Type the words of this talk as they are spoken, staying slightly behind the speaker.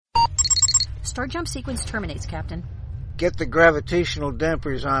Star jump sequence terminates, Captain. Get the gravitational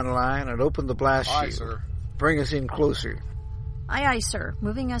dampers online and open the blast shield. Aye, sir. Bring us in closer. Aye, aye, sir.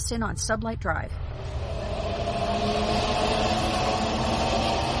 Moving us in on sublight drive.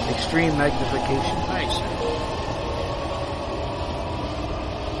 Extreme magnification. Aye, sir.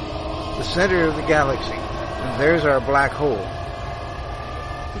 The center of the galaxy. And there's our black hole.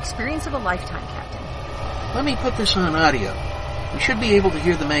 The experience of a lifetime, Captain. Let me put this on audio. We should be able to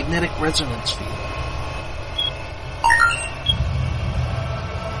hear the magnetic resonance field.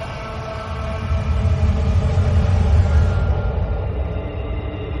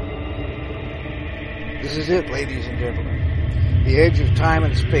 This is it, ladies and gentlemen. The edge of time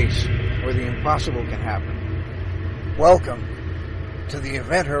and space, where the impossible can happen. Welcome to the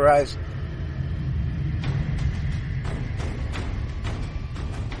event horizon.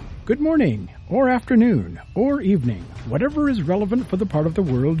 Good morning, or afternoon, or evening, whatever is relevant for the part of the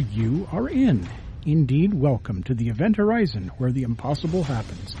world you are in. Indeed, welcome to the event horizon, where the impossible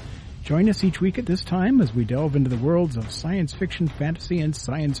happens. Join us each week at this time as we delve into the worlds of science fiction, fantasy, and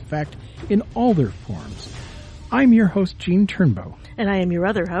science fact in all their forms. I'm your host, Gene Turnbow. And I am your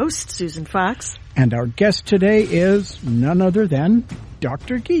other host, Susan Fox. And our guest today is none other than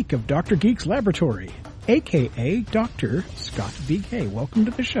Dr. Geek of Dr. Geek's Laboratory, a.k.a. Dr. Scott Vigue. Welcome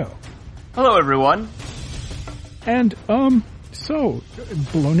to the show. Hello, everyone. And, so,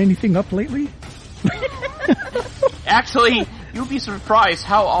 blown anything up lately? Actually, you'll be surprised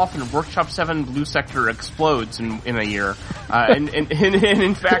how often Workshop 7 Blue Sector explodes in a year. And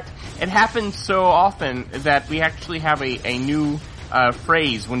in fact, it happens so often that we actually have a new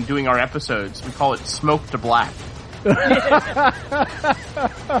phrase when doing our episodes. We call it smoke to black. Yeah,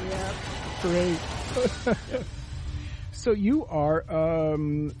 great. So you are,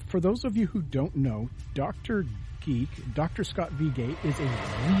 for those of you who don't know, Dr. Geek, Dr. Scott Vigue is a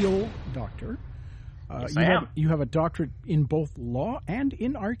real doctor. Yes, I am. You have a doctorate in both law and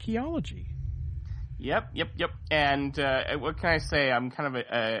in archaeology. Yep. And what can I say? I'm kind of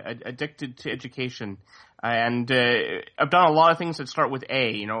addicted to education. And I've done a lot of things that start with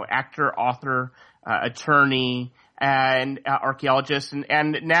A, actor, author, attorney, and archaeologist.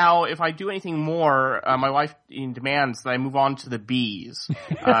 And now if I do anything more, my wife demands that I move on to the B's.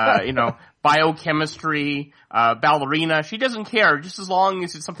 Biochemistry, ballerina. She doesn't care, just as long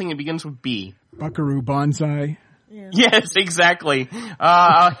as it's something that begins with B. Buckaroo Banzai. Yeah. Yes, exactly.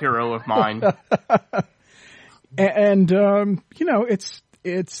 A hero of mine. And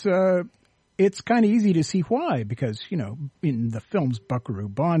it's kind of easy to see why, because, in the films, Buckaroo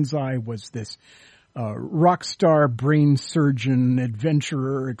Banzai was this rock star brain surgeon,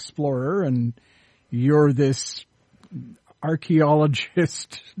 adventurer, explorer, and you're this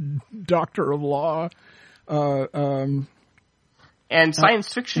archaeologist, doctor of law, and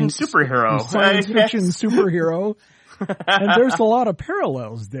science fiction superhero. Science fiction superhero. And there's a lot of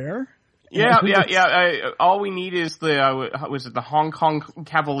parallels there. Yeah. All we need is the Hong Kong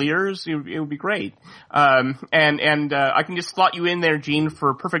Cavaliers? It would be great. And I can just slot you in there, Gene,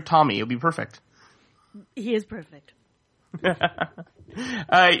 for Perfect Tommy. It'll be perfect. He is perfect. It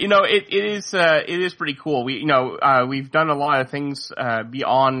is pretty cool. We've done a lot of things,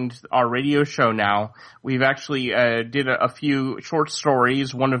 beyond our radio show now. We've actually, did a few short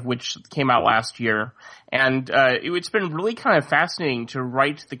stories, one of which came out last year. And, it's been really kind of fascinating to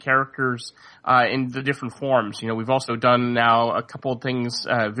write the characters, in the different forms. We've also done now a couple of things,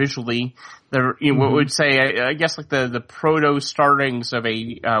 visually. What would say, I guess, like the proto startings of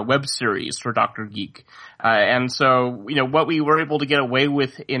a web series for Dr. Geek. And so, what we were able to get away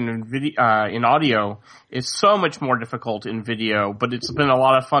with in audio is so much more difficult in video, but it's been a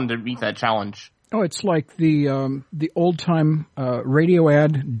lot of fun to meet that challenge. Oh, it's like the old time radio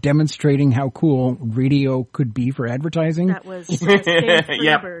ad demonstrating how cool radio could be for advertising. That was Dave Freeberg.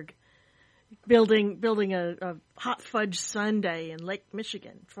 Yep. Building a hot fudge sundae in Lake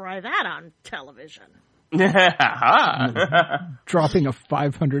Michigan. Try that on television. Dropping a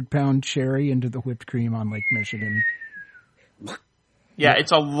 500-pound cherry into the whipped cream on Lake Michigan. Yeah,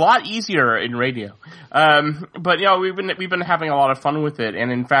 it's a lot easier in radio. But we've been having a lot of fun with it,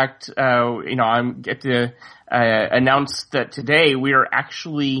 and in fact, I get to announce that today we are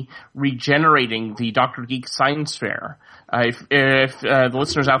actually regenerating the Dr. Geek Science Fair. If the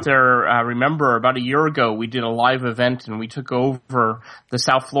listeners out there remember, about a year ago we did a live event and we took over the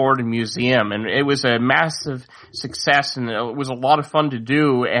South Florida Museum, and it was a massive success and it was a lot of fun to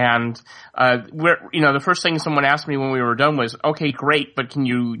do. And the first thing someone asked me when we were done was, "Okay, great, but can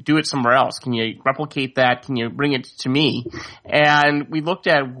you do it somewhere else? Can you replicate that? Can you bring it to me?" And we looked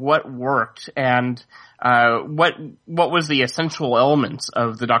at what worked, and what was the essential elements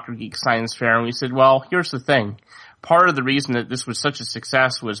of the Dr. Geek Science Fair, and we said, well, here's the thing. Part of the reason that this was such a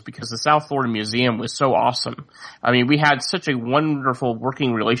success was because the South Florida Museum was so awesome. I mean, we had such a wonderful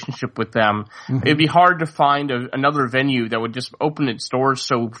working relationship with them. Mm-hmm. It'd be hard to find another venue that would just open its doors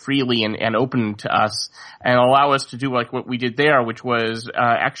so freely and open to us and allow us to do like what we did there, which was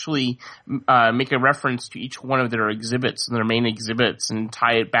actually make a reference to each one of their exhibits and their main exhibits and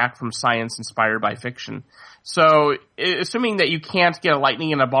tie it back from science inspired by fiction. So, assuming that you can't get a lightning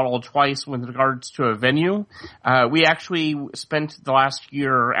in a bottle twice with regards to a venue, we actually spent the last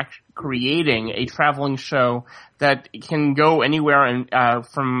year creating a traveling show that can go anywhere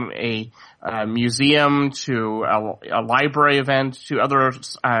from a museum to a library event to other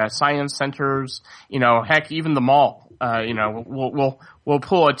science centers, heck, even the mall. We'll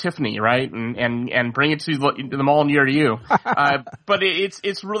pull a Tiffany, right, and bring it to the mall near you. But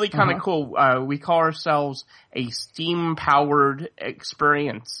it's really kind of cool. We call ourselves a steam-powered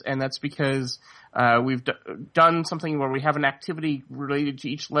experience, and that's because we've done something where we have an activity related to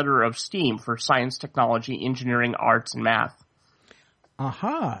each letter of STEAM for science, technology, engineering, arts, and math.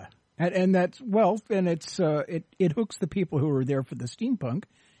 Aha. And that's, and it hooks the people who are there for the steampunk,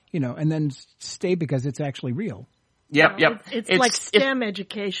 and then stay because it's actually real. Yep. It's like STEM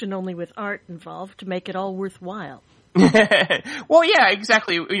education, only with art involved to make it all worthwhile. Well, yeah,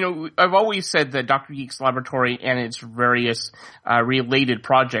 exactly. I've always said that Dr. Geek's laboratory and its various related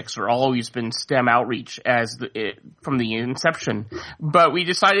projects are always been STEM outreach from the inception. But we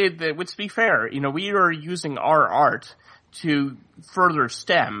decided that, let's be fair, we are using our art to further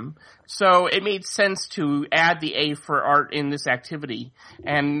STEM. So it made sense to add the A for art in this activity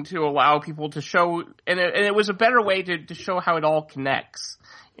and to allow people to show, and it was a better way to show how it all connects,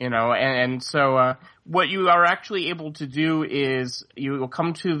 so what you are actually able to do is you will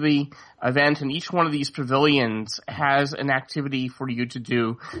come to the event, and each one of these pavilions has an activity for you to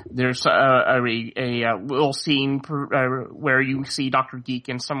do. There's a little scene where you see Dr. Geek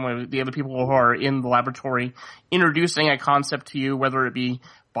and some of the other people who are in the laboratory introducing a concept to you, whether it be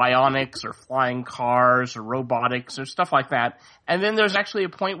bionics or flying cars or robotics or stuff like that. And then there's actually a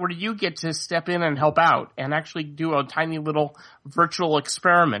point where you get to step in and help out and actually do a tiny little virtual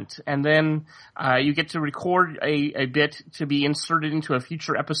experiment. And then you get to record a bit to be inserted into a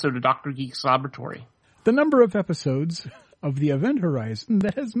future episode of Dr. Geek's Laboratory. The number of episodes of the Event Horizon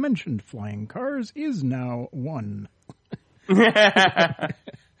that has mentioned flying cars is now 1.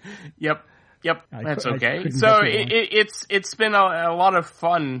 Yep, that's okay. So it's been a lot of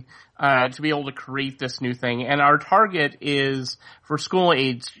fun to be able to create this new thing, and our target is for school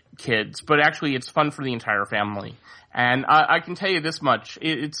age kids, but actually it's fun for the entire family. And I can tell you this much: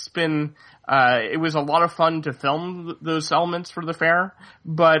 it's been it was a lot of fun to film those elements for the fair,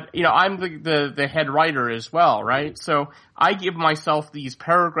 but I'm the head writer as well, right? So I give myself these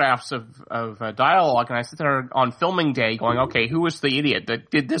paragraphs of dialogue, and I sit there on filming day going, okay, who was the idiot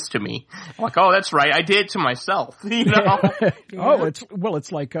that did this to me? I'm like, oh, that's right, I did it to myself, Oh,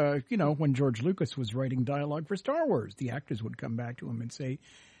 it's like when George Lucas was writing dialogue for Star Wars, the actors would come back to him and say,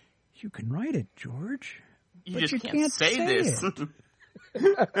 "You can write it, George, but you can't say this."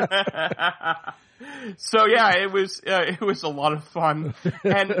 So yeah, it was a lot of fun,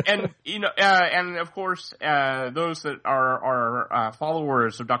 and of course, those that are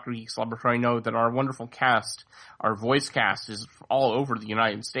followers of Dr. Geek's Laboratory know that our wonderful cast, our voice cast, is all over the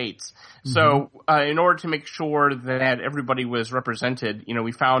United States. Mm-hmm. So, in order to make sure that everybody was represented,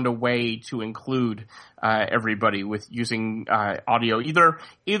 we found a way to include everybody with using audio.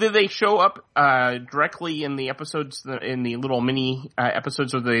 Either they show up directly in the episodes, in the little mini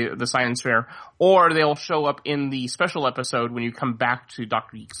episodes of the science fair, or they'll show up in the special episode when you come back to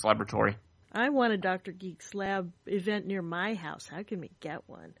Dr. Geek's Laboratory. I want a Dr. Geek's Lab event near my house. How can we get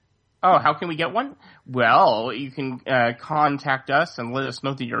one? Oh, how can we get one? Well, you can contact us and let us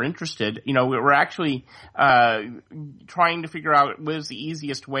know that you're interested. We're actually trying to figure out what is the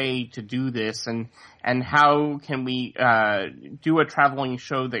easiest way to do this, and how can we do a traveling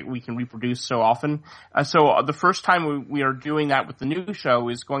show that we can reproduce so often. So the first time we are doing that with the new show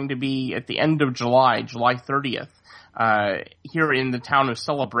is going to be at the end of July 30th, here in the town of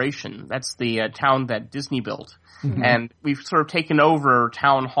Celebration. That's the town that Disney built. Mm-hmm. And we've sort of taken over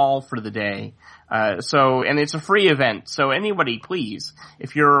Town Hall for the day. And it's a free event. So anybody, please,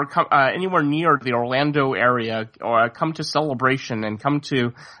 if you're anywhere near the Orlando area, or come to Celebration and come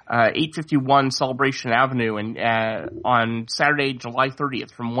to 851 Celebration Avenue and on Saturday, July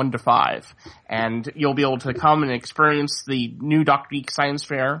 30th from 1 to 5. And you'll be able to come and experience the new Dr. Geek Science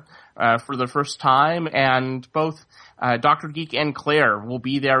Fair for the first time, and both Dr. Geek and Claire will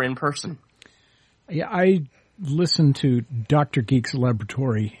be there in person. Yeah, I listen to Dr. Geek's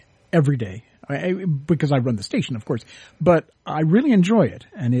Laboratory every day. Because I run the station, of course, but I really enjoy it,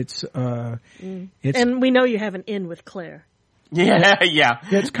 and it's and we know you have an in with Claire. Yeah.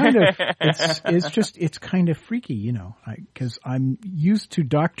 It's kind of it's kind of freaky, you know, because I'm used to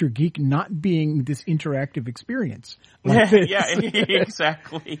Dr. Geek not being this interactive experience. Like this. Yeah,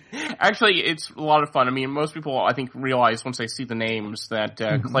 exactly. Actually, it's a lot of fun. I mean, most people, I think, realize once they see the names that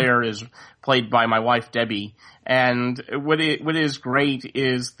Claire is played by my wife Debbie, and what is great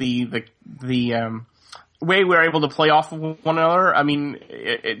is the way we're able to play off of one another. I mean,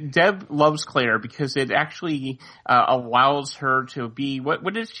 Deb loves Claire because it actually allows her to be what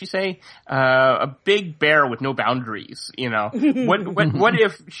did she say? A big bear with no boundaries. You know, what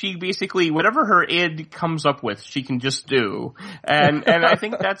if she basically whatever her id comes up with, she can just do, and I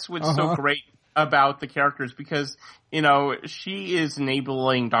think that's what's so great about the characters, because you know she is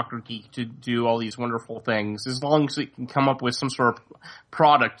enabling Dr. Geek to do all these wonderful things as long as it can come up with some sort of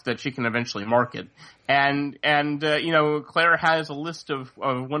product that she can eventually market. And you know, Claire has a list of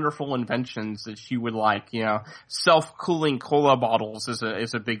wonderful inventions that she would like. You know, self-cooling cola bottles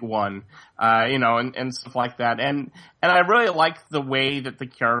is a big one. You know, and stuff like that. And I really like the way that the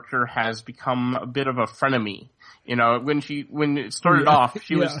character has become a bit of a frenemy. You know, when it started off,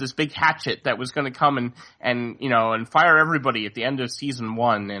 she was this big hatchet that was going to come and you know, and fire everybody at the end of season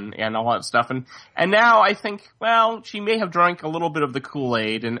 1 and all that stuff. And now I think, well, she may have drank a little bit of the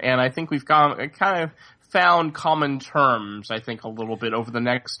Kool-Aid, and I think we've kind of found common terms, I think, a little bit over the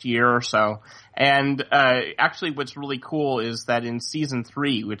next year or so. And actually what's really cool is that in season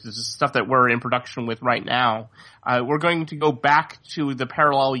 3, which is the stuff that we're in production with right now, we're going to go back to the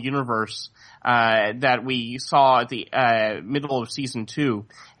parallel universe that we saw at the middle of season 2,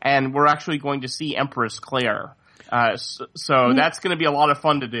 and we're actually going to see Empress Claire. So that's going to be a lot of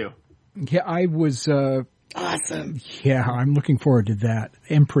fun to do. Yeah, I was Awesome. Yeah, I'm looking forward to that.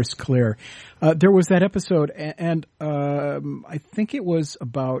 Empress Claire. There was that episode, and I think it was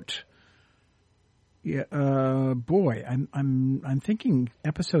about. Yeah, boy, I'm thinking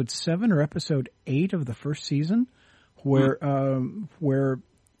episode 7 or episode 8 of the first season, where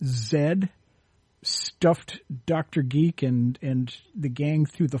Zed stuffed Dr. Geek and the gang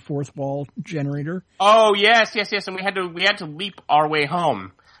through the fourth wall generator. Oh yes, and we had to leap our way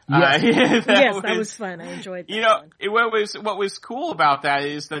home. Yes, that was fun. I enjoyed that. You know, what was cool about that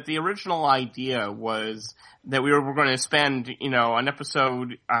is that the original idea was that we were going to spend, you know, an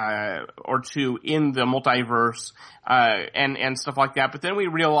episode or two in the multiverse and stuff like that. But then we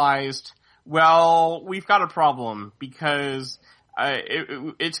realized, well, we've got a problem because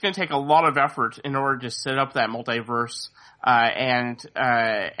it's going to take a lot of effort in order to set up that multiverse and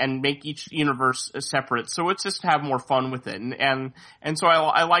make each universe separate. So let's just have more fun with it. And so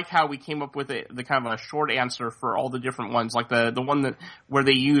I like how we came up with the kind of a short answer for all the different ones, like the one where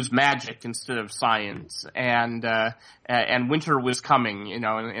they use magic instead of science, and winter was coming, you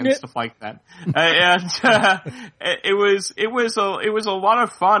know, and stuff like that. It was a lot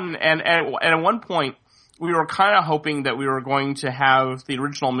of fun, and at one point, we were kind of hoping that we were going to have the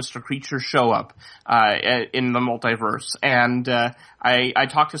original Mr. Creature show up in the multiverse, and I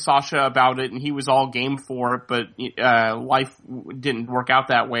talked to Sasha about it, and he was all game for it, but life didn't work out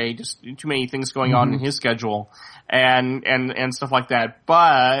that way. Just too many things going on in his schedule, and stuff like that.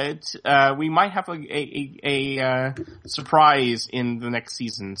 But we might have a surprise in the next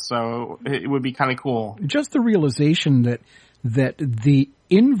season, so it would be kind of cool. Just the realization that the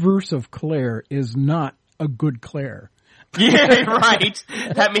inverse of Claire is not a good Claire. Yeah, right.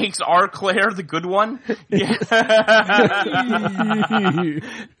 That makes our Claire the good one. Yeah.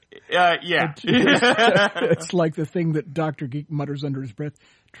 Yeah. It's like the thing that Dr. Geek mutters under his breath.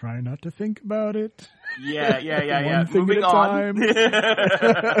 Try not to think about it. Yeah. One thing Moving at a on.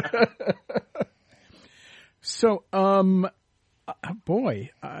 time. So,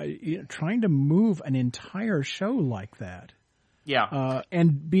 boy, trying to move an entire show like that. Yeah.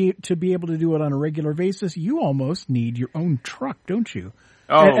 And to be able to do it on a regular basis, you almost need your own truck, don't you?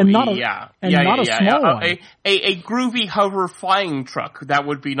 Oh, and not a small one. A groovy hover flying truck, that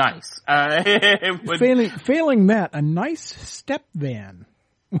would be nice. Failing that, a nice step van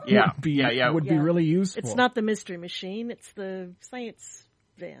would be really useful. It's not the Mystery Machine, it's the science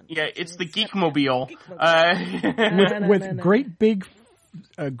van. Yeah, it's the Geekmobile. With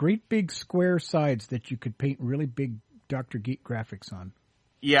great big square sides that you could paint really big Dr. Geek graphics on.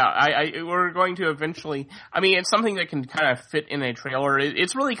 Yeah, we're going to eventually. I mean, it's something that can kind of fit in a trailer.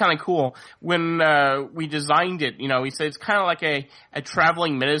 It's really kind of cool. When we designed it, we said it's kind of like a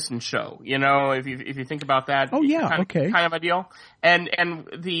traveling medicine show. If you think about that. Oh yeah, kind of ideal. And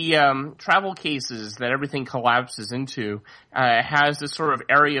the travel cases that everything collapses into has this sort of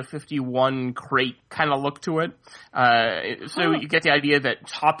Area 51 crate kind of look to it. So you get the idea that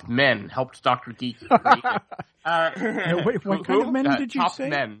top men helped Dr. Geek create it. What kind of men did you top say?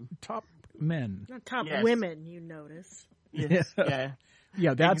 Men. Top men. Not top Yes. women, you notice. Yes. Yeah.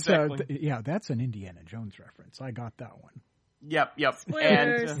 Yeah, that's Exactly. that's an Indiana Jones reference. I got that one. Yep.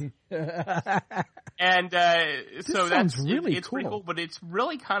 Spoilers. And so sounds that's really it's cool. pretty cool, but it's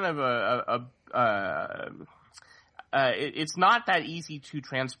really kind of it's not that easy to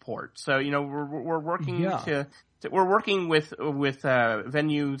transport. So we're working we're working with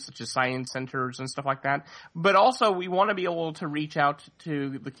venues such as science centers and stuff like that, but also we want to be able to reach out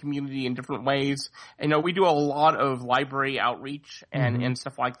to the community in different ways. We do a lot of library outreach and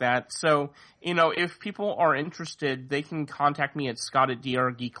stuff like that. So if people are interested, they can contact me at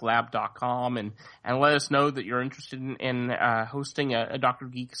scott@drgeeklab.com and let us know that you're interested in hosting a Dr.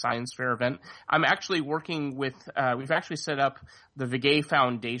 Geek Science Fair event. I'm actually working with we've actually set up the Vigue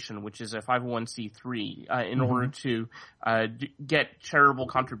Foundation, which is a 501c3, in order to get charitable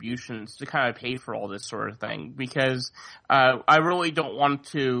contributions to kind of pay for all this sort of thing, because I really don't want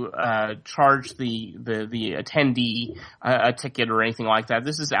to charge the attendee a ticket or anything like that.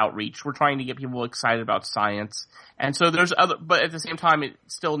 This is outreach. We're trying to get people excited about science. And so there's but at the same time, it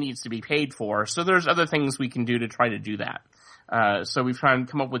still needs to be paid for. So there's other things we can do to try to do that. So we've tried to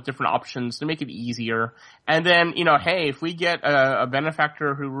come up with different options to make it easier. And then, hey, if we get a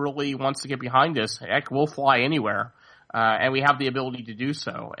benefactor who really wants to get behind us, heck, we'll fly anywhere. And we have the ability to do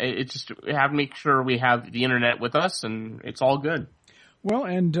so. It's just, we have to make sure we have the internet with us, and it's all good. Well,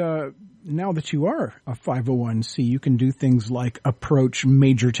 and now that you are a 501c, you can do things like approach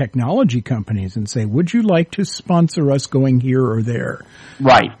major technology companies and say, would you like to sponsor us going here or there?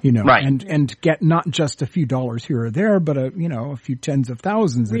 Right. Right. And get not just a few dollars here or there, but a few tens of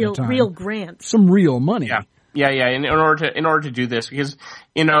thousands at a time. Real grants. Some real money. Yeah. Yeah. In order to do this, because,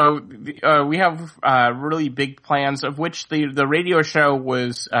 we have, really big plans, of which the radio show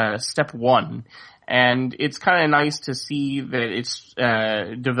was, step one. And it's kind of nice to see that it's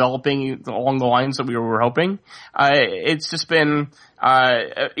developing along the lines that we were hoping. It's just been,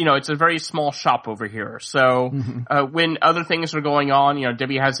 it's a very small shop over here. So when other things are going on,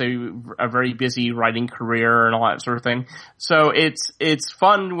 Debbie has a very busy writing career and all that sort of thing. So it's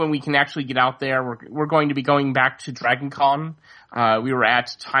fun when we can actually get out there. We're going to be going back to DragonCon. We were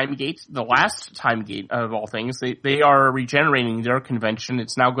at Timegate, the last Timegate of all things. They are regenerating their convention.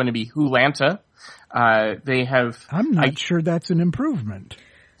 It's now going to be Hulanta. They have. I'm not sure that's an improvement.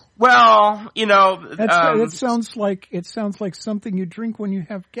 Well, it sounds like something you drink when you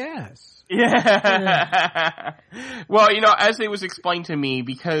have gas. Yeah. Well, as it was explained to me,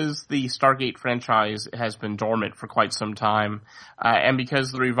 because the Stargate franchise has been dormant for quite some time, and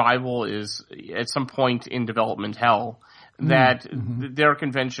because the revival is at some point in development hell, that their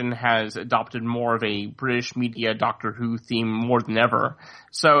convention has adopted more of a British media Doctor Who theme more than ever.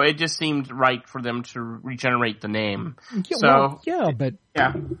 So it just seemed right for them to regenerate the name. Yeah, but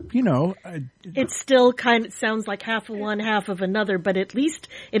it still kind of sounds like half of one, half of another, but at least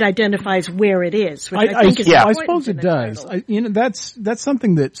it identifies where it is. Which I think is I suppose it does. That's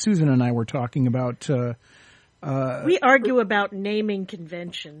something that Susan and I were talking about. We argue about naming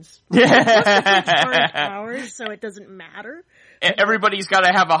conventions. Aren't ours, so it doesn't matter. Everybody's got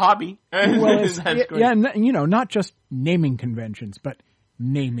to have a hobby. Well, not just naming conventions, but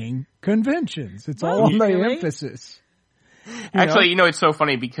naming conventions. It's all on the emphasis. Actually, it's so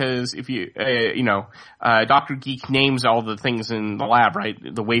funny because if you, Dr. Geek names all the things in the lab, right?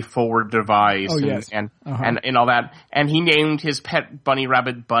 The way forward device and all that. And he named his pet bunny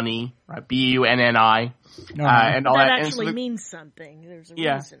rabbit Bunny, right? Bunni. And all that. That actually means something. There's a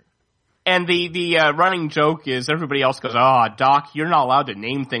reason. And the running joke is everybody else goes, "Oh, Doc, you're not allowed to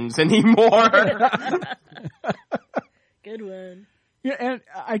name things anymore." Good one. Yeah, and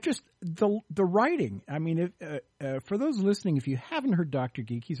I just the writing. I mean, for those listening, if you haven't heard Dr.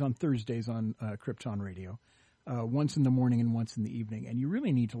 Geek, he's on Thursdays on Krypton Radio, once in the morning and once in the evening, and you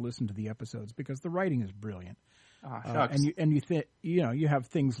really need to listen to the episodes because the writing is brilliant. You have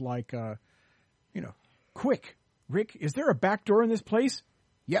things like quick, Rick, is there a back door in this place?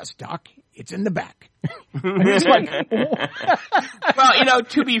 Yes, Doc, it's in the back. And it's like, well,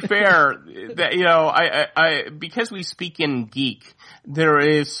 to be fair, that, I because we speak in Geek, there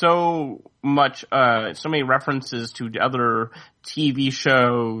is so many references to other TV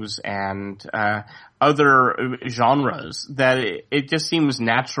shows and other genres that it just seems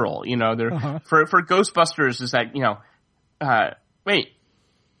natural. For Ghostbusters is that wait,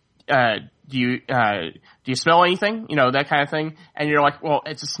 do you smell anything? That kind of thing. And you're like, well,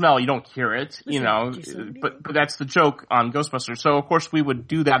 it's a smell. You don't hear it, but that's the joke on Ghostbusters. So of course we would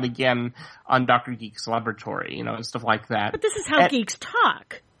do that again on Dr. Geek's Laboratory, and stuff like that. But this is how geeks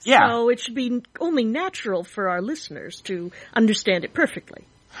talk. Yeah. So it should be only natural for our listeners to understand it perfectly.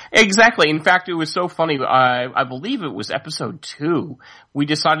 Exactly. In fact, it was so funny. I believe it was episode 2. We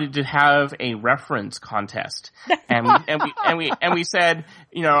decided to have a reference contest, and we said,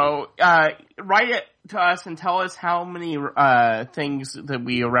 write it to us and tell us how many things that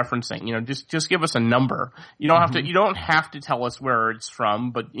we are referencing. Just give us a number. You don't have to tell us where it's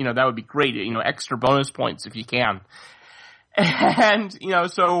from, but that would be great. Extra bonus points if you can. And,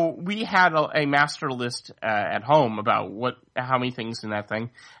 so we had a master list at home about how many things in that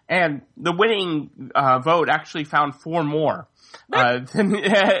thing. And the winning vote actually found 4 more because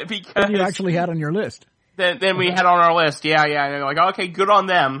you actually had on your list. Than we had on our list. Yeah. And they're like, okay, good on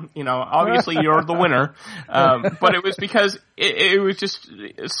them. Obviously you're the winner. But it was because it was just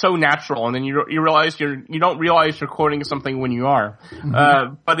so natural. And then you realize you don't realize you're quoting something when you are.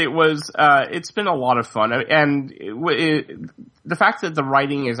 But it's been a lot of fun. And the fact that the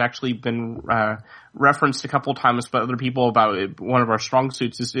writing has actually been, referenced a couple times by other people about one of our strong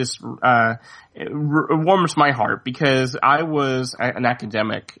suits is just, it warms my heart because I was an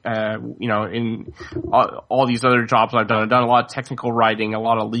academic, in all these other jobs I've done. I've done a lot of technical writing, a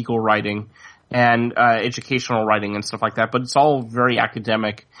lot of legal writing, and educational writing and stuff like that, but it's all very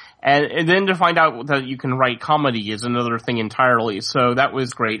academic. And then to find out that you can write comedy is another thing entirely. So that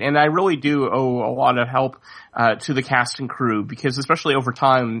was great. And I really do owe a lot of help to the cast and crew because especially over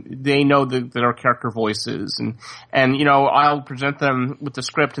time, they know that our character voices and I'll present them with the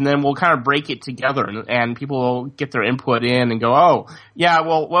script and then we'll kind of break it together and people will get their input in and go, oh, yeah,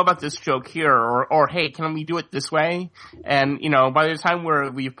 well, what about this joke here? Or hey, can we do it this way? And, by the time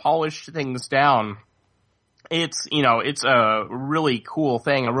we've polished things down, it's a really cool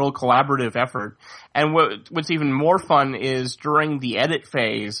thing, a real collaborative effort. And what's even more fun is during the edit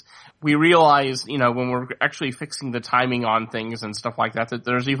phase, we realize, when we're actually fixing the timing on things and stuff like that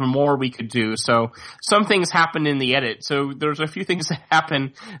there's even more we could do. So some things happen in the edit. So there's a few things that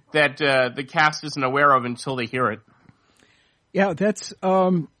happen that, the cast isn't aware of until they hear it. Yeah, that's,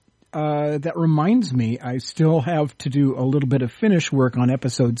 that reminds me, I still have to do a little bit of finish work on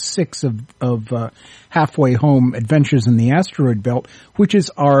episode 6 of Halfway Home Adventures in the Asteroid Belt, which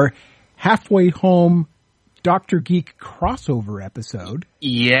is our Halfway Home Dr. Geek crossover episode.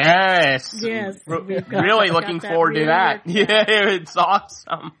 Yes. Really looking forward to that. Yeah, it's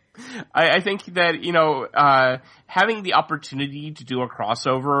awesome. I think that, having the opportunity to do a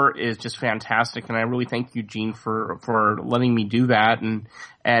crossover is just fantastic. And I really thank Eugene for letting me do that. And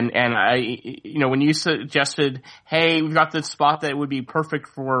I, when you suggested, hey, we've got this spot that would be perfect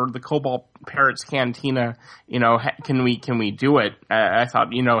for the Cobalt Parrots Cantina, can we do it? I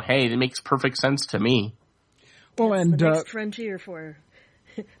thought, hey, it makes perfect sense to me. Well, and the next frontier for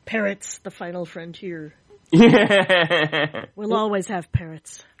parrots, the final frontier. We'll always have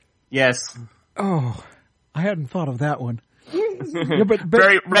parrots. Yes. Oh, I hadn't thought of that one. Yeah, but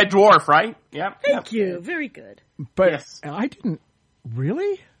very Red Dwarf, right? Yeah. Thank you. Very good. But yes. I didn't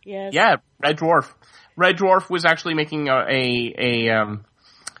really. Yes. Yeah, Red Dwarf. Red Dwarf was actually making it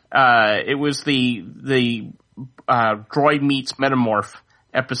was the Droid Meets Metamorph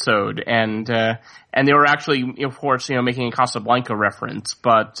episode, and they were actually, of course, making a Casablanca reference,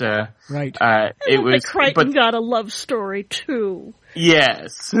 but right. It was. Crichton got a love story too.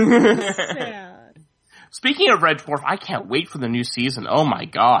 Yes. Sad. Speaking of Red Dwarf, I can't wait for the new season. Oh my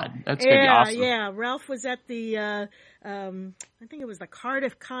God, that's gonna be awesome. Yeah. Ralph was at the I think it was the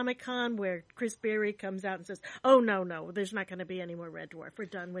Cardiff Comic Con where Chris Berry comes out and says, "Oh no, there's not going to be any more Red Dwarf. We're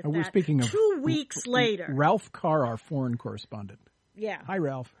done with that." We're speaking of 2 weeks later. Ralph Carr, our foreign correspondent. Yeah. Hi,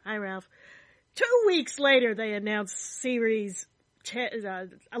 Ralph. 2 weeks later, they announced series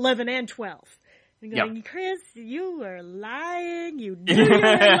 11 and 12. And going, yep. Chris, you were lying. You knew you were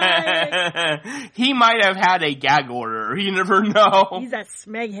lying. He might have had a gag order. You never know. He's a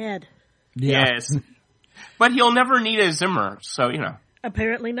smeghead. Yeah. Yes. But he'll never need a Zimmer, so,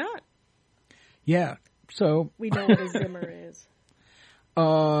 Apparently not. Yeah. So we know what a Zimmer is.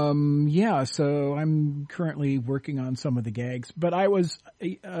 Yeah, so I'm currently working on some of the gags, but I was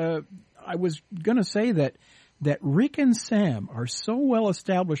gonna say that Rick and Sam are so well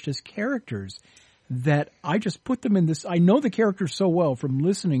established as characters that I just put them in this. I know the characters so well from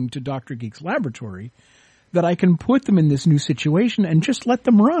listening to Dr. Geek's Laboratory that I can put them in this new situation and just let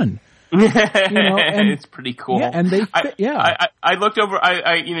them run. And it's pretty cool. Yeah, and they fit, I looked over.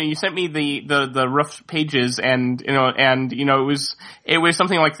 You sent me the rough pages, and it was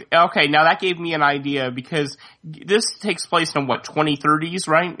something like, okay, now that gave me an idea, because this takes place in 2030s,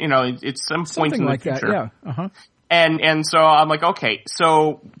 right? It's some point in the future. Something like that. Yeah. Uh-huh. And so I'm like, okay,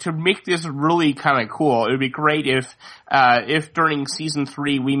 so to make this really kind of cool, it would be great if during season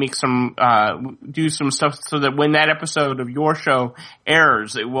 3 we make do some stuff so that when that episode of your show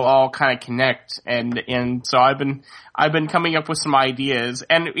airs, it will all kind of connect. And so I've been coming up with some ideas,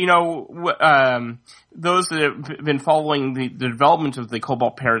 and those that have been following the development of the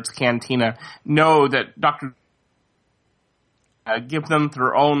Cobalt Parrots Cantina know that Dr. Give them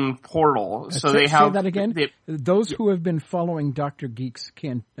their own portal, so they have. Say that again. Those who have been following Dr. Geek's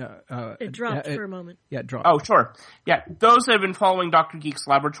it dropped for a moment. Yeah, it dropped. Oh, sure. Yeah, those that have been following Dr. Geek's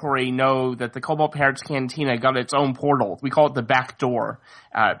Laboratory know that the Cobalt Parrots Cantina got its own portal. We call it the back door,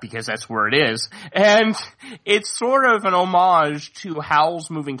 because that's where it is, and it's sort of an homage to Howl's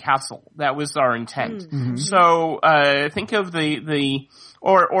Moving Castle. That was our intent. Mm-hmm. So think of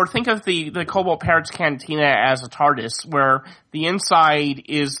Or think of the Cobalt Parrots Cantina as a TARDIS, where the inside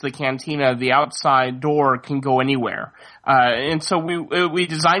is the cantina, the outside door can go anywhere. And so we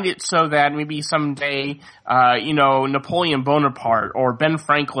designed it so that maybe someday, Napoleon Bonaparte or Ben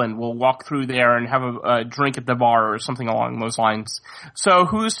Franklin will walk through there and have a drink at the bar or something along those lines. So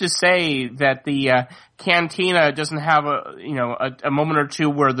who's to say that the cantina doesn't have a moment or two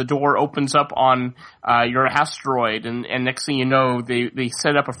where the door opens up on your asteroid, and next thing you know, they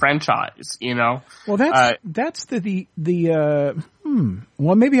set up a franchise. Well, that's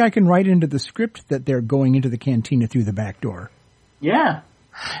well, maybe I can write into the script that they're going into the cantina through the back door. Yeah,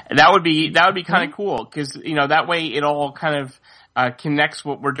 that would be kind of cool, because that way it all kind of connects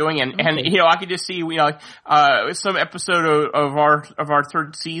what we're doing, and I could just see some episode of our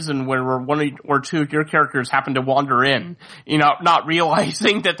third season where one or two of your characters happen to wander in, not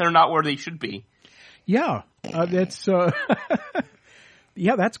realizing that they're not where they should be. Yeah, that's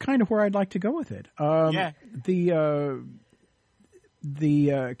that's kind of where I'd like to go with it.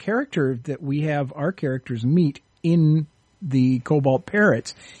 The character that we have our characters meet in the Cobalt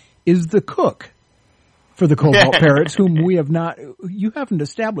Parrots is the cook for the Cobalt Parrots, whom you haven't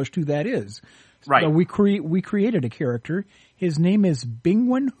established who that is. Right. So we created a character. His name is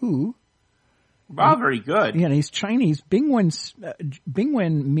Bingwen Hu. Wow, very good. Yeah, and he's Chinese. Bingwen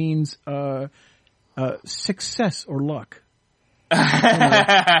means success or luck.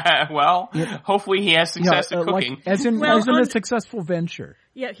 Well, hopefully he has success at cooking. Like, as in a successful venture.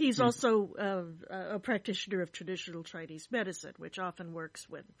 Yeah, he's also a practitioner of traditional Chinese medicine, which often works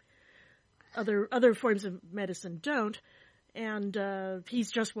when other forms of medicine don't, and he's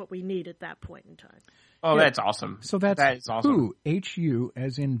just what we need at that point in time. Oh, yeah. That's awesome. So that is awesome. Who, H-U,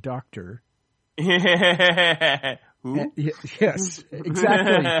 as in doctor. Who? Yes,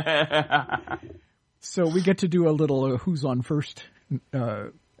 exactly. So we get to do a little who's on first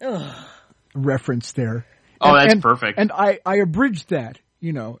reference there. Oh, that's perfect. And I abridged that,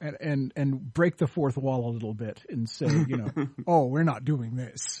 and break the fourth wall a little bit and say, oh, we're not doing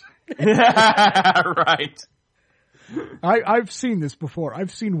this. Right. I've seen this before.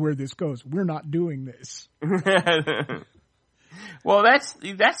 I've seen where this goes. We're not doing this. Well, that's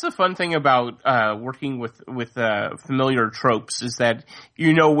the fun thing about working with familiar tropes, is that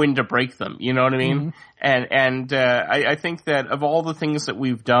you know when to break them. You know what I mean? Mm-hmm. I think that of all the things that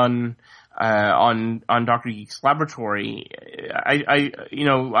we've done on Dr. Geek's Laboratory,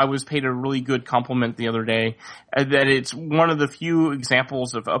 I was paid a really good compliment the other day that it's one of the few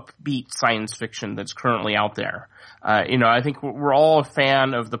examples of upbeat science fiction that's currently out there. I think we're all a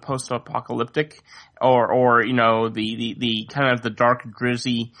fan of the post-apocalyptic or the kind of the dark,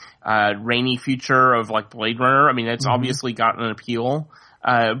 grizzy, rainy future of like Blade Runner. I mean, it's obviously got an appeal.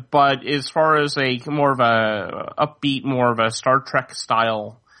 But as far as a more of a upbeat, more of a Star Trek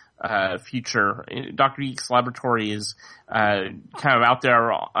style future, Dr. Geek's Laboratory is kind of out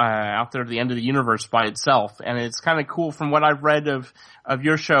there at the end of the universe by itself, and it's kind of cool from what I've read of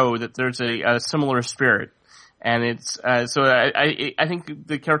your show that there's a similar spirit, and it's so I think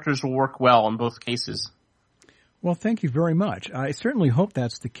the characters will work well in both cases. Well, thank you very much. I certainly hope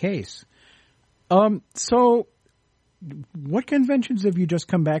that's the case. So, what conventions have you just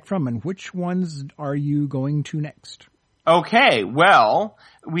come back from, and which ones are you going to next? Okay, well,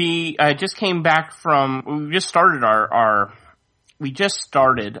 we just came back from, we just started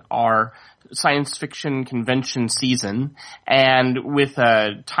our science fiction convention season, and with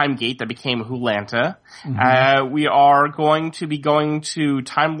Timegate that became Wholanta, we are going to be going to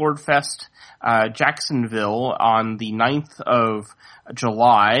Time Lord Fest Jacksonville on the 9th of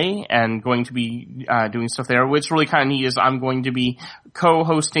July, and going to be doing stuff there. What's really kind of neat is I'm going to be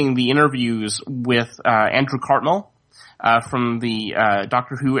co-hosting the interviews with Andrew Cartmel from the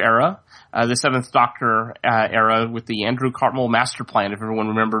Doctor Who era, the Seventh Doctor era, with the Andrew Cartmel Master Plan, if everyone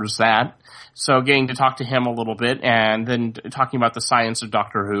remembers that. So getting to talk to him a little bit, and then talking about the science of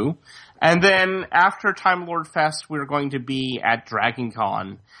Doctor Who. And then after Time Lord Fest, we're going to be at Dragon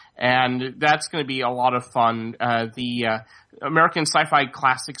Con, and that's going to be a lot of fun. The American Sci-Fi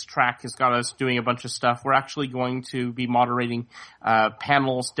Classics track has got us doing a bunch of stuff. We're actually going to be moderating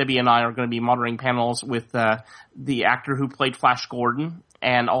panels. Debbie and I are going to be moderating panels with the actor who played Flash Gordon,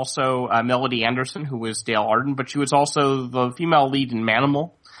 and also Melody Anderson, who was Dale Arden, but she was also the female lead in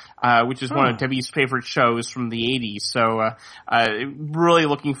Manimal, which is one of Debbie's favorite shows from the 80s. So really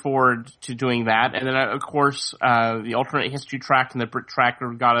looking forward to doing that. And then, of course, the alternate history track and the Brit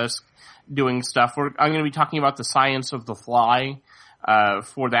Tracker got us doing stuff. I'm going to be talking about the science of the fly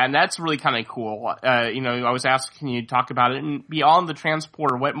for that, and that's really kind of cool. I was asked, can you talk about it? And beyond the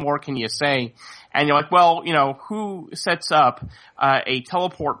transporter, what more can you say? And you're like, well, who sets up a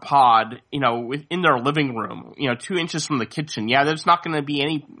teleport pod, in their living room, 2 inches from the kitchen? Yeah, there's not going to be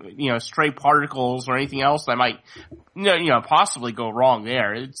any, stray particles or anything else that might, possibly go wrong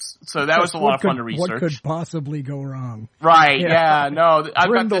there. So that was a lot of fun to research. What could possibly go wrong? Right, yeah, no,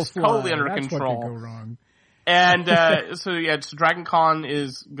 I've got this fly, totally under that's control. What could go wrong. And, so Dragon Con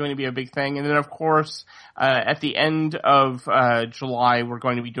is going to be a big thing. And then, of course, at the end of, July, we're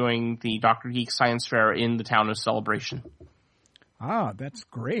going to be doing the Dr. Geek Science Fair in the town of Celebration. Ah, that's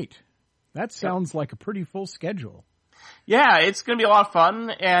great. That sounds like a pretty full schedule. Yeah, it's going to be a lot of fun,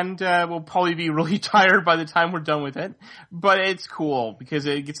 and we'll probably be really tired by the time we're done with it. But it's cool because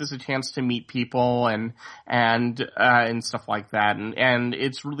it gets us a chance to meet people and stuff like that. And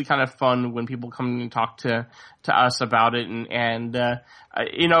it's really kind of fun when people come and talk to us about it. One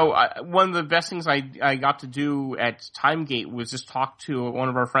of the best things I got to do at Timegate was just talk to one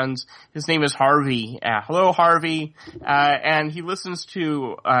of our friends. His name is Harvey. Hello, Harvey. And he listens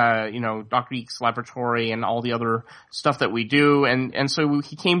to, Dr. Geek's Laboratory and all the other stuff that we do. And so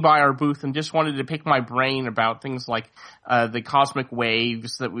he came by our booth and just wanted to pick my brain about things like, the cosmic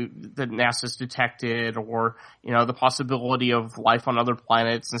waves that NASA's detected, or, the possibility of life on other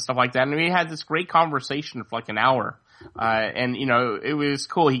planets and stuff like that. And we had this great conversation for like an hour. It was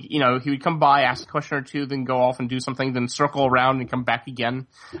cool. He would come by, ask a question or two, then go off and do something, then circle around and come back again.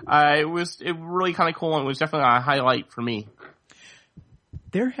 It really kind of cool, and it was definitely a highlight for me.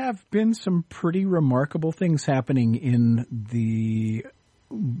 There have been some pretty remarkable things happening in the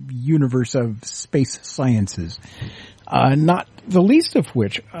universe of space sciences. Not the least of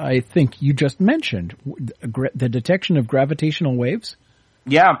which I think you just mentioned, the detection of gravitational waves.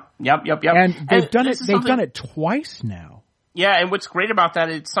 Yeah, yep. And they've done it twice now. Yeah, and what's great about that,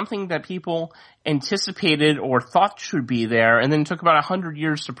 it's something that people anticipated or thought should be there, and then took about 100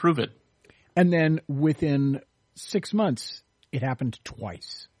 years to prove it. And then within 6 months, it happened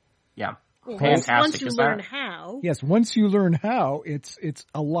twice. Yeah. Well, fantastic. Once you learn how. Yes, once you learn how, it's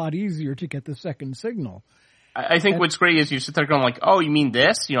a lot easier to get the second signal. I think what's great is you sit there going like, oh, you mean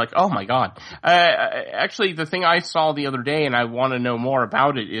this? You're like, oh my God. Actually, the thing I saw the other day, and I want to know more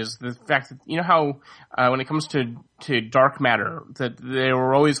about it, is the fact that, how, when it comes to dark matter, that they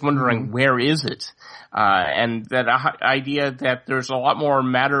were always wondering, where is it? And that idea that there's a lot more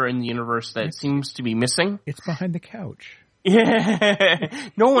matter in the universe that seems to be missing. It's behind the couch. Yeah.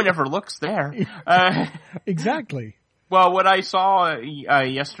 No one ever looks there. Exactly. Well, what I saw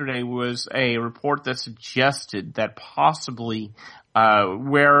yesterday was a report that suggested that possibly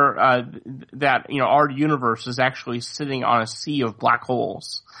where our universe is actually sitting on a sea of black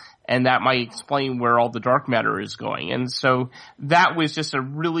holes, and that might explain where all the dark matter is going. And so that was just a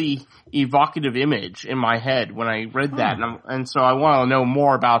really evocative image in my head when I read that, and so I want to know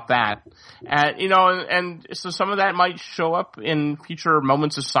more about that. And so some of that might show up in future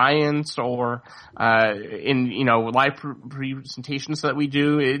moments of science, or in live presentations that we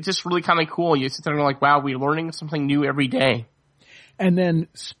do. It's just really kind of cool. You sit there and you're like, wow, we're learning something new every day. And then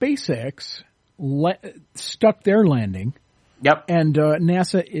SpaceX stuck their landing. Yep. And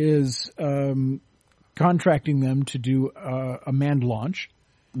NASA is contracting them to do a manned launch.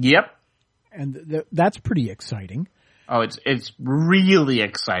 Yep. And that's pretty exciting. Oh, it's really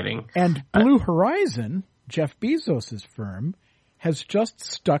exciting. And Blue Horizon Jeff Bezos' firm has just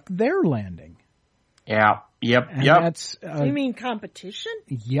stuck their landing. Yeah. Yep. And yep. That's, you mean competition?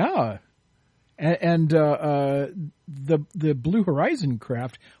 Yeah. And the Blue Horizon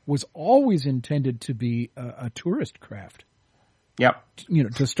craft was always intended to be a tourist craft. Yep.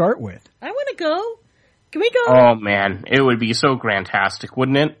 To start with. I want to go. Can we go? Oh man, it would be so grantastic,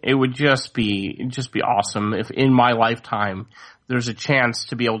 wouldn't it? It would just be awesome if in my lifetime there's a chance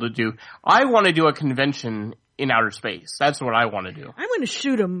to be able to do. I want to do a convention in outer space. That's what I want to do. I want to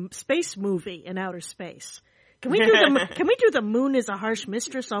shoot a space movie in outer space. Can we do the Moon is a Harsh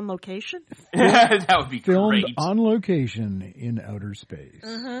Mistress on location? That would be Filmed great. on location in outer space.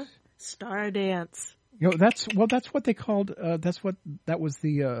 Star Dance. That's what they called. That was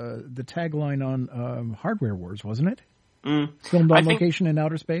the tagline on Hardware Wars, wasn't it? Filmed on location in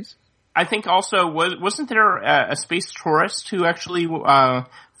outer space. I think also wasn't there a space tourist who actually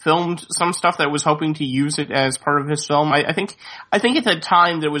filmed some stuff that was hoping to use it as part of his film? I think at the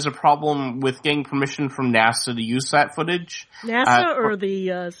time there was a problem with getting permission from NASA to use that footage. NASA or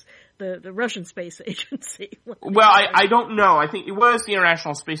the Russian Space Agency? Well, I don't know. I think it was the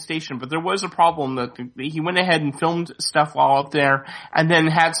International Space Station, but there was a problem that he went ahead and filmed stuff while up there and then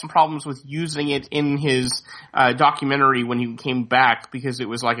had some problems with using it in his documentary when he came back because it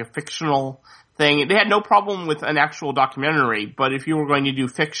was like a fictional thing. They had no problem with an actual documentary, but if you were going to do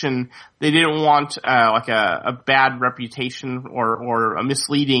fiction, they didn't want like a bad reputation or a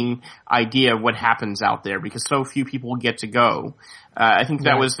misleading idea of what happens out there because so few people get to go. I think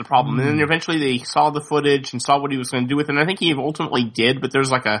that was the problem. And then eventually they saw the footage and saw what he was going to do with it. And I think he ultimately did, but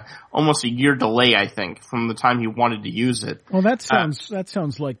there's like almost a year delay, I think, from the time he wanted to use it. Well, that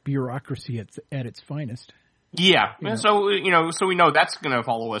sounds like bureaucracy at its finest. Yeah. So we know that's going to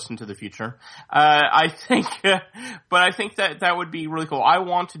follow us into the future. I think that would be really cool. I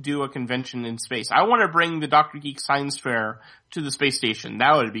want to do a convention in space. I want to bring the Dr. Geek Science Fair to the space station.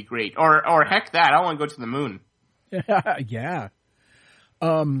 That would be great. Or heck that. I want to go to the moon. Yeah.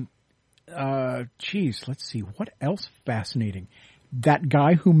 Geez, let's see. What else fascinating? That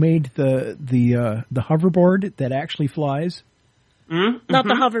guy who made the hoverboard that actually flies. Not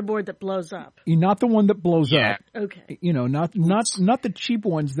the hoverboard that blows up. Not the one that blows up. Okay. Not the cheap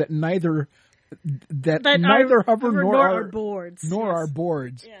ones that neither hover nor are boards. Are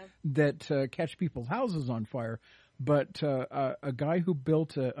boards that catch people's houses on fire. But a guy who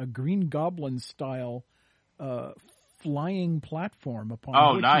built a Green Goblin style flying platform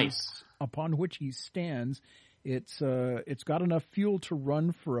upon which he stands. It's got enough fuel to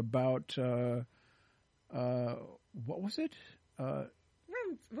run for about what was it?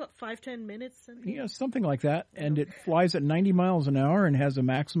 5-10 minutes? Yeah, something like that. And it flies at 90 miles an hour and has a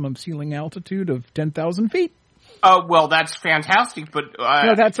maximum ceiling altitude of 10,000 feet. Well, that's fantastic, but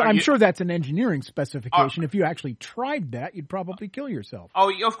I'm sure that's an engineering specification. If you actually tried that, you'd probably kill yourself.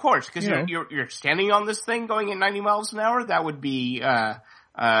 Oh, of course, because you're standing on this thing going at 90 miles an hour. That would be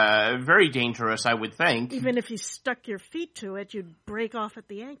very dangerous, I would think. Even if you stuck your feet to it, you'd break off at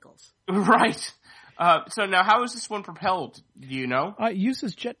the ankles. Right. So now, how is this one propelled? Do you know? It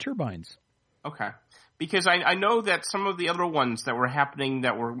uses jet turbines. Okay. Because I know that some of the other ones that were happening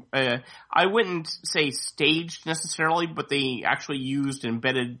that were, I wouldn't say staged necessarily, but they actually used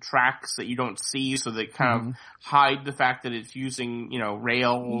embedded tracks that you don't see so they kind of hide the fact that it's using,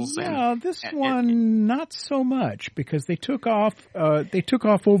 rails. Yeah, this one, not so much because they took off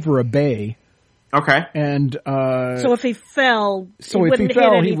over a bay. Okay. And, so if he fell, he wouldn't hit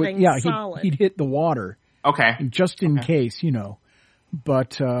anything solid. He'd hit the water. Okay. Just in case,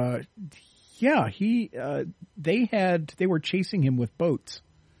 But, they were chasing him with boats.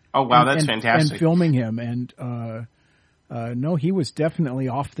 Oh wow, that's fantastic. And filming him, and no, he was definitely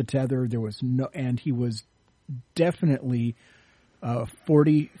off the tether. And he was definitely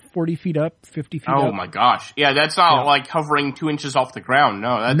 40 feet up, 50 feet up. Oh my gosh, yeah, that's not like hovering 2 inches off the ground.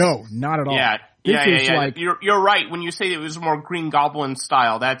 No, not at all. Yeah. Like, you're right when you say it was more Green Goblin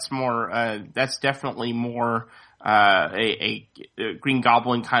style. That's that's definitely more a Green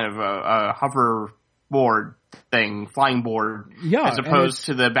Goblin kind of a hoverboard thing, flying board, as opposed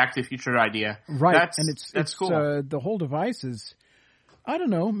to the Back to the Future idea. Right, that's cool. The whole device is, I don't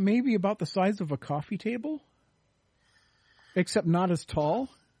know, maybe about the size of a coffee table, except not as tall.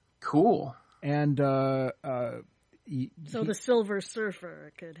 Cool. And so the Silver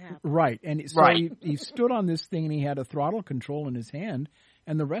Surfer could happen. Right, and so he stood on this thing and he had a throttle control in his hand,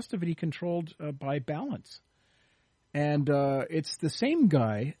 and the rest of it he controlled by balance. And it's the same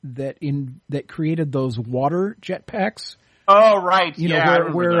guy that created those water jetpacks. Oh, right.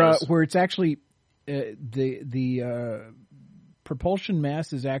 Where it's actually the propulsion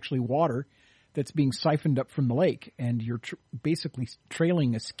mass is actually water, that's being siphoned up from the lake, and you're basically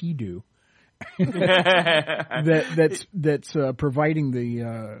trailing a skidoo that's providing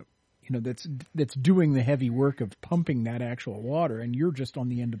the that's doing the heavy work of pumping that actual water, and you're just on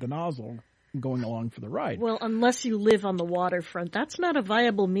the end of the nozzle going along for the ride. Well, unless you live on the waterfront, that's not a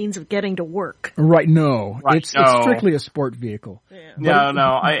viable means of getting to work. Right? No, right, it's strictly a sport vehicle. Yeah.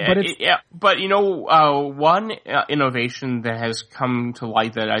 But one innovation that has come to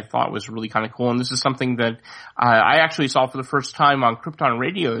light that I thought was really kind of cool, and this is something that I actually saw for the first time on Krypton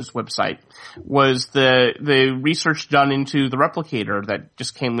Radio's website, was the research done into the replicator that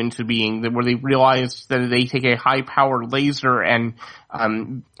just came into being, where they realized that they take a high-powered laser and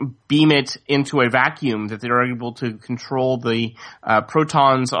beam it into a vacuum, that they're able to control the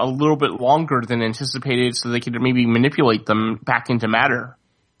protons a little bit longer than anticipated, so they could maybe manipulate them back into matter.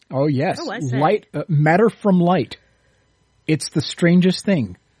 Oh yes, light, matter from light. It's the strangest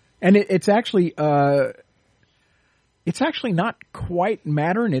thing, and it's actually not quite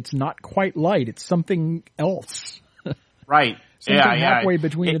matter, and it's not quite light. It's something else. Right. Something halfway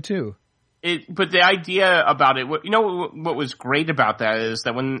between the two. But the idea about it, what was great about that is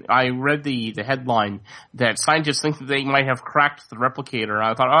that when I read the headline that scientists think that they might have cracked the replicator,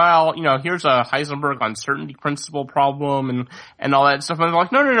 I thought, well, here's a Heisenberg uncertainty principle problem and all that stuff. And I'm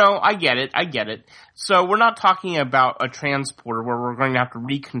like, no, I get it. So we're not talking about a transporter where we're going to have to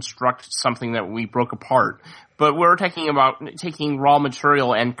reconstruct something that we broke apart. But we're talking about taking raw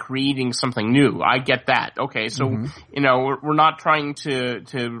material and creating something new. I get that. Okay, so, we're not trying to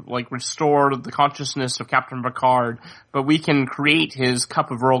restore the consciousness of Captain Picard, but we can create his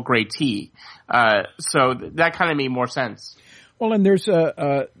cup of Earl Grey tea. So that kind of made more sense. Well, and there's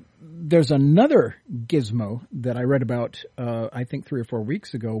another gizmo that I read about, I think 3 or 4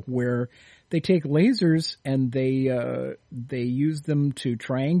 weeks ago, where they take lasers and they use them to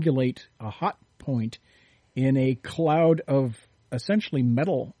triangulate a hot point in a cloud of essentially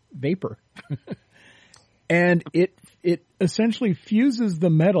metal vapor. And it essentially fuses the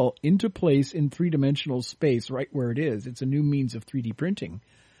metal into place in 3-dimensional space right where it is. It's a new means of 3D printing.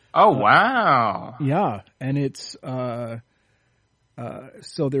 Oh, wow. Yeah. And it's, so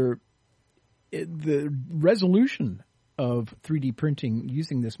the resolution of 3D printing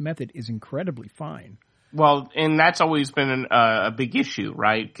using this method is incredibly fine. Well, and that's always been a big issue,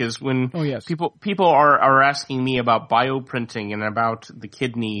 right? Because when people are asking me about bioprinting and about the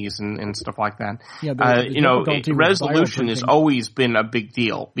kidneys and stuff like that, resolution has always been a big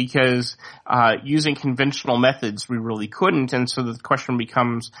deal because using conventional methods we really couldn't, and so the question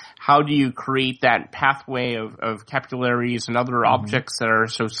becomes, how do you create that pathway of capillaries and other objects that are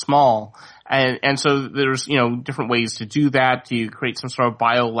so small? And so there's, different ways to do that. Do you create some sort of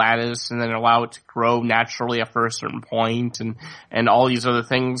biolattice and then allow it to grow naturally after a certain point and all these other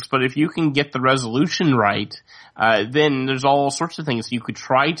things? But if you can get the resolution right, then there's all sorts of things you could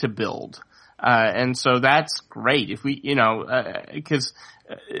try to build. And so that's great. If we, because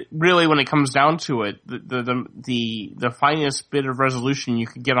really when it comes down to it, the finest bit of resolution you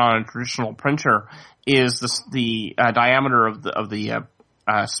could get on a traditional printer is the diameter of the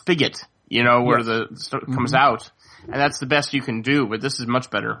spigot. Where the stuff comes out, and that's the best you can do. But this is much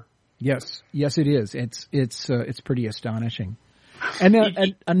better. Yes, it is. It's pretty astonishing.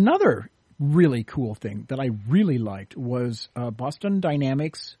 And another really cool thing that I really liked was Boston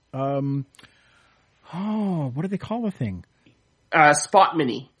Dynamics. What do they call the thing? Spot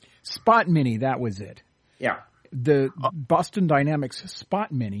Mini. Spot Mini. That was it. Yeah. The Boston Dynamics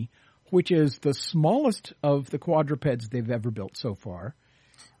Spot Mini, which is the smallest of the quadrupeds they've ever built so far.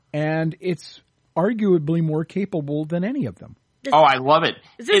 And it's arguably more capable than any of them. I love it.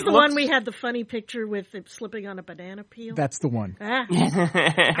 Is this one we had the funny picture with it slipping on a banana peel? That's the one. I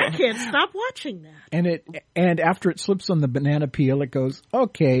can't stop watching that. And after it slips on the banana peel, it goes,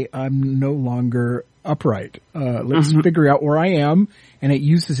 okay, I'm no longer upright. Let's figure out where I am. And it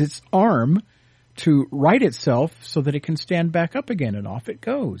uses its arm to right itself so that it can stand back up again, and off it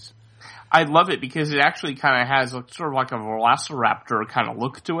goes. I love it because it actually kind of has sort of like a velociraptor kind of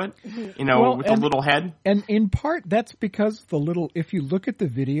look to it, with the little head. And in part, that's because if you look at the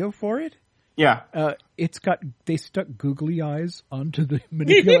video for it, they stuck googly eyes onto the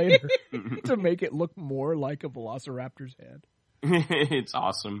manipulator to make it look more like a velociraptor's head. It's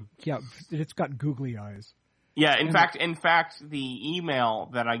awesome. Yeah, it's got googly eyes. Yeah, in fact, the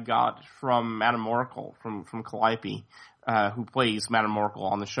email that I got from Madame Oracle from Calliope, who plays Madame Oracle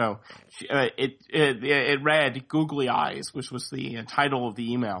on the show, it read "Googly Eyes," which was the title of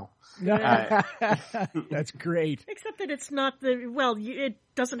the email. That's great. Except that it's not it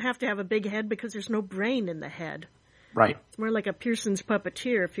doesn't have to have a big head because there's no brain in the head. Right. It's more like a Pearson's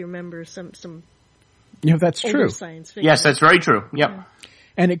Puppeteer, if you remember some that's older true. science fiction. Yes, that's very true. Yep. Yeah.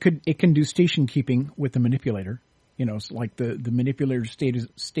 And it can do station keeping with the manipulator. So like the manipulator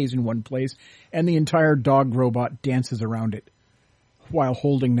stays in one place, and the entire dog robot dances around it while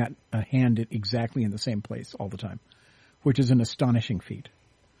holding that hand exactly in the same place all the time, which is an astonishing feat.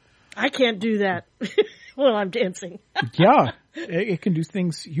 I can't do that while I'm dancing. Yeah, it can do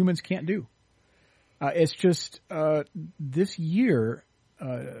things humans can't do. It's just this year,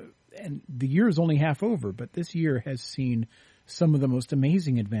 and the year is only half over, but this year has seen some of the most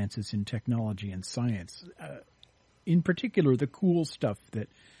amazing advances in technology and science. In particular, the cool stuff that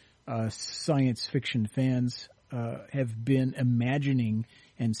science fiction fans have been imagining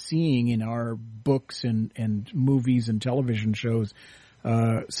and seeing in our books and movies and television shows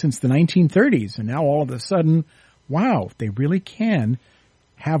since the 1930s. And now all of a sudden, wow, they really can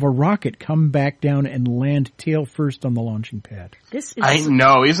have a rocket come back down and land tail first on the launching pad. I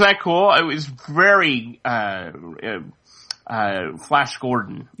know. Isn't that cool? It was very Flash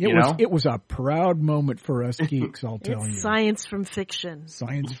Gordon. It was a proud moment for us geeks, I'll tell you. Science from fiction.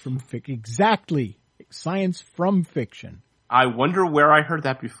 Science from fiction. Exactly. Science from fiction. I wonder where I heard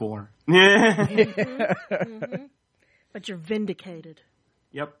that before. Mm-hmm. But you're vindicated.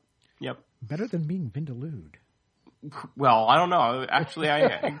 Yep. Better than being vindalooed. Well, I don't know. Actually,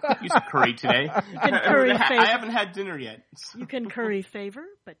 I used to curry today. You can curry favor. I haven't had dinner yet. You can curry favor,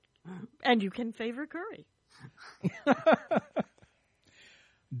 and you can favor curry.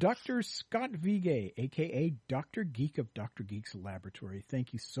 Dr. Scott Vigue, a.k.a. Dr. Geek of Dr. Geek's Laboratory,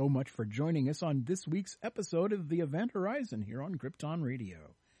 thank you so much for joining us on this week's episode of The Event Horizon here on Krypton Radio.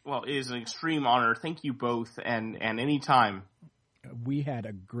 Well, it is an extreme honor. Thank you both, and any time. We had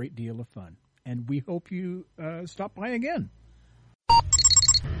a great deal of fun, and we hope you stop by again.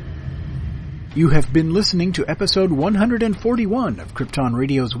 You have been listening to episode 141 of Krypton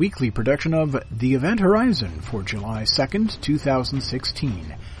Radio's weekly production of The Event Horizon for July 2nd,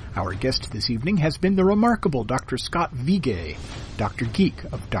 2016. Our guest this evening has been the remarkable Dr. Scott Vigue, Dr. Geek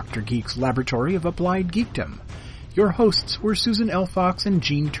of Dr. Geek's Laboratory of Applied Geekdom. Your hosts were Susan L. Fox and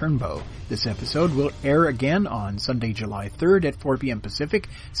Gene Turnbow. This episode will air again on Sunday, July 3rd at 4 p.m. Pacific,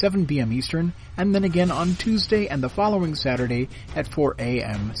 7 p.m. Eastern, and then again on Tuesday and the following Saturday at 4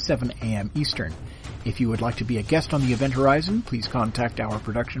 a.m., 7 a.m. Eastern. If you would like to be a guest on the Event Horizon, please contact our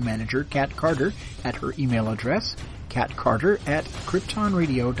production manager, Kat Carter, at her email address,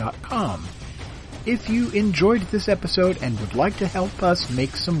 catcarter@kryptonradio.com. If you enjoyed this episode and would like to help us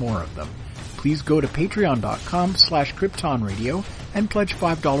make some more of them, please go to patreon.com/KryptonRadio and pledge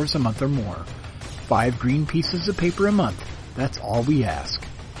 $5 a month or more. 5 green pieces of paper a month. That's all we ask.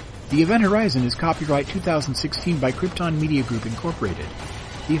 The Event Horizon is copyright 2016 by Krypton Media Group Incorporated.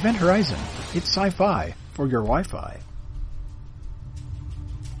 The Event Horizon, it's sci-fi for your Wi-Fi.